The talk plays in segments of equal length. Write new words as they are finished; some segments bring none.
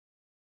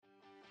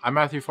I'm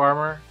Matthew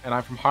Farmer, and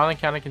I'm from Harlan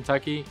County,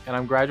 Kentucky, and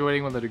I'm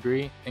graduating with a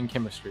degree in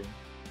chemistry.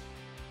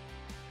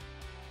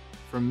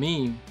 For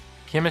me,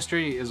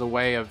 chemistry is a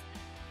way of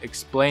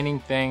explaining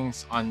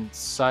things on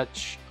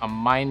such a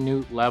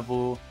minute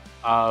level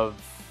of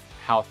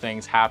how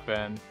things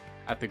happen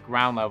at the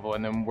ground level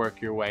and then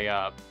work your way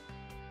up.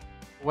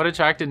 What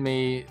attracted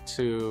me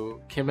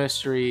to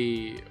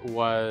chemistry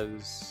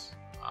was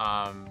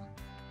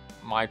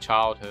my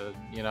childhood.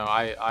 You know,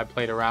 I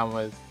played around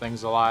with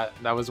things a lot.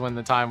 That was when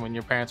the time when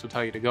your parents would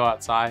tell you to go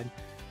outside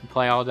and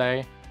play all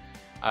day.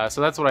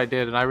 So that's what I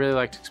did, and I really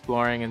liked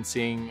exploring and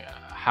seeing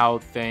how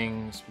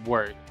things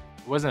work.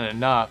 It wasn't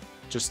enough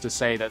just to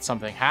say that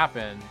something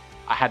happened.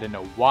 I had to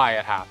know why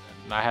it happened,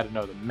 and I had to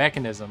know the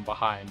mechanism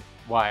behind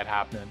why it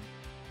happened.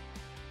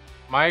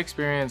 My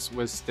experience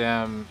with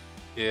STEM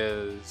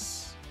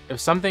is, if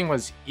something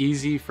was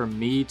easy for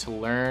me to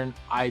learn,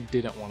 I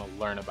didn't want to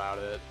learn about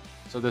it.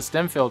 So the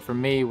STEM field for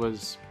me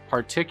was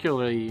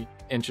particularly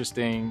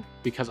interesting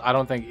because I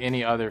don't think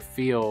any other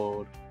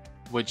field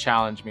would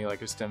challenge me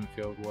like a STEM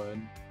field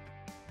would.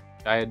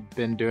 I had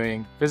been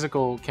doing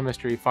physical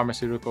chemistry,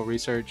 pharmaceutical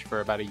research for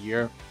about a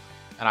year,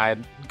 and I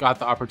had got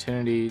the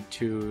opportunity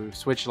to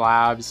switch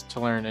labs to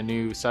learn a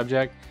new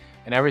subject,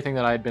 and everything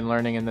that I had been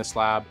learning in this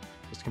lab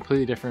was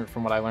completely different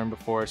from what I learned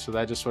before, so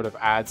that just sort of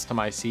adds to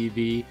my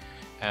CV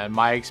and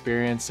my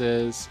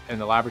experiences in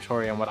the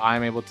laboratory and what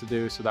I'm able to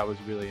do, so that was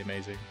really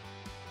amazing.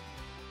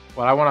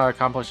 What I want to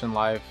accomplish in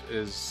life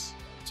is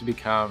to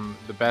become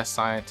the best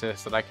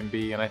scientist that I can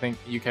be, and I think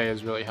UK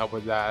has really helped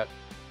with that,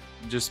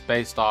 just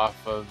based off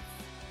of,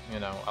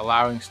 you know,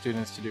 allowing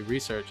students to do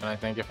research. And I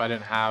think if I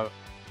didn't have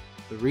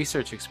the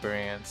research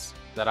experience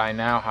that I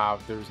now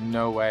have, there's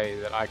no way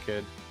that I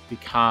could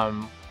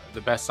become the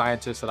best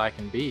scientist that I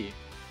can be.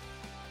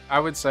 I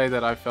would say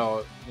that I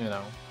felt, you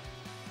know,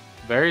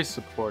 very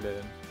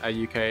supported at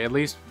UK, at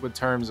least with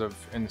terms of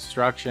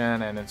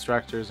instruction and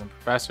instructors and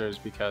professors,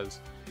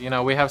 because, you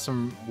know, we have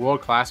some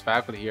world-class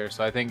faculty here.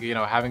 So I think, you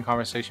know, having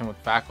conversation with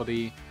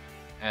faculty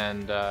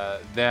and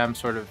them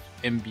sort of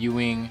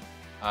imbuing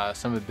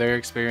some of their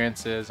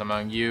experiences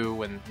among you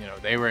when, you know,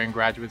 they were in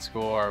graduate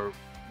school or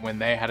when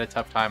they had a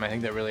tough time, I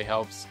think that really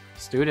helps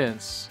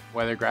students,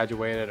 whether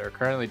graduated or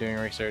currently doing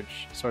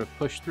research, sort of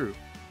push through.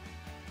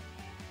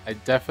 I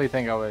definitely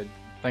think I would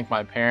thank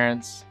my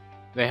parents.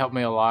 They helped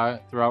me a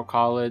lot throughout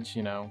college,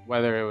 you know,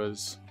 whether it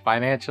was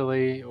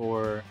financially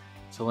or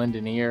to lend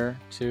an ear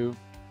to.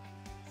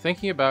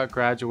 Thinking about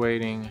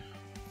graduating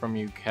from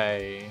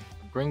UK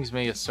brings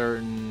me a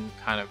certain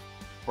kind of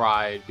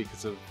pride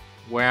because of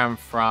where I'm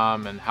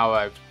from and how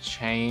I've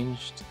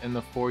changed in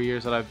the 4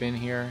 years that I've been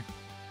here.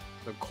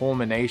 The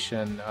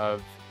culmination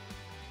of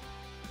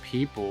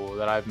people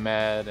that I've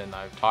met and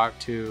I've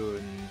talked to,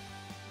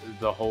 and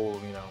the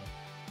whole, you know,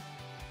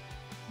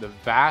 the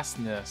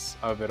vastness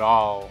of it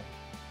all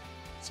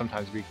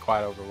sometimes be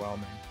quite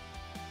overwhelming.